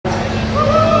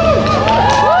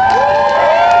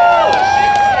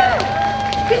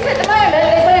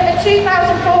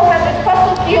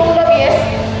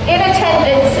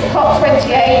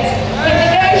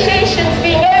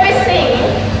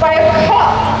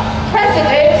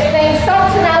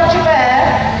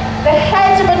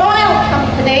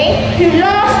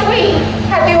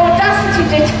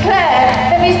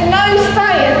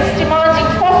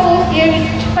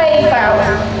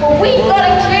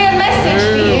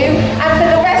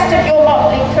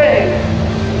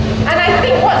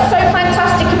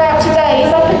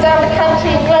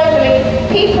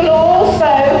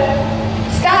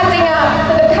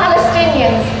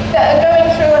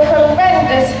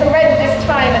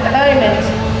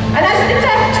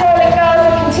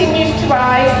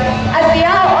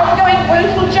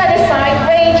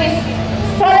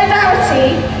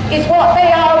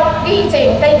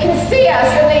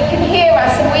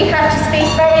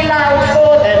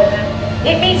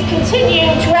It means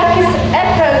continuing to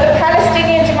echo the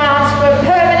Palestinian demands for a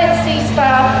permanent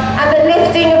ceasefire and the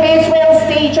lifting of Israel's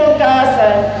siege on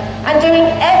Gaza, and doing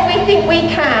everything we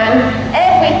can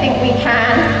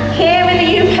here in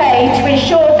the UK to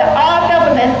ensure that our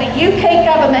government, the UK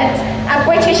government and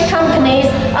British companies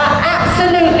are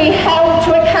absolutely held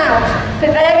to account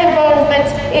for their involvement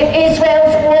in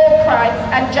Israel's war crimes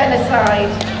and genocide.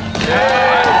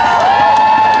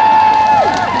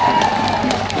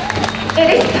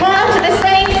 It is part of the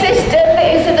same system that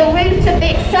is at the root of the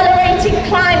accelerating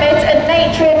climate and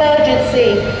nature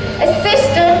emergency, a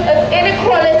system of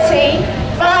inequality,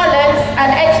 violence and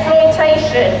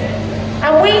exploitation.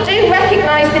 And we do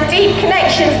recognise the deep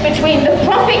connections between the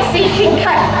profit-seeking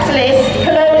capitalist,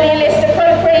 colonialist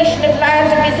appropriation of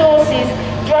land and resources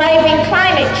driving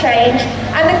climate change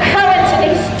and the current and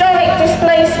historic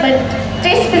displacement,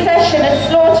 dispossession and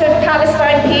slaughter of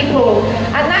Palestine people.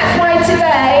 And that's why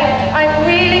today I'm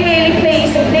really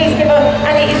pleased, and please give up,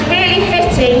 and it is really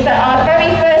fitting that our very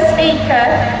first speaker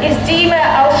is Dima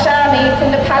Al-Shami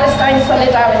from the Palestine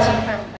Solidarity.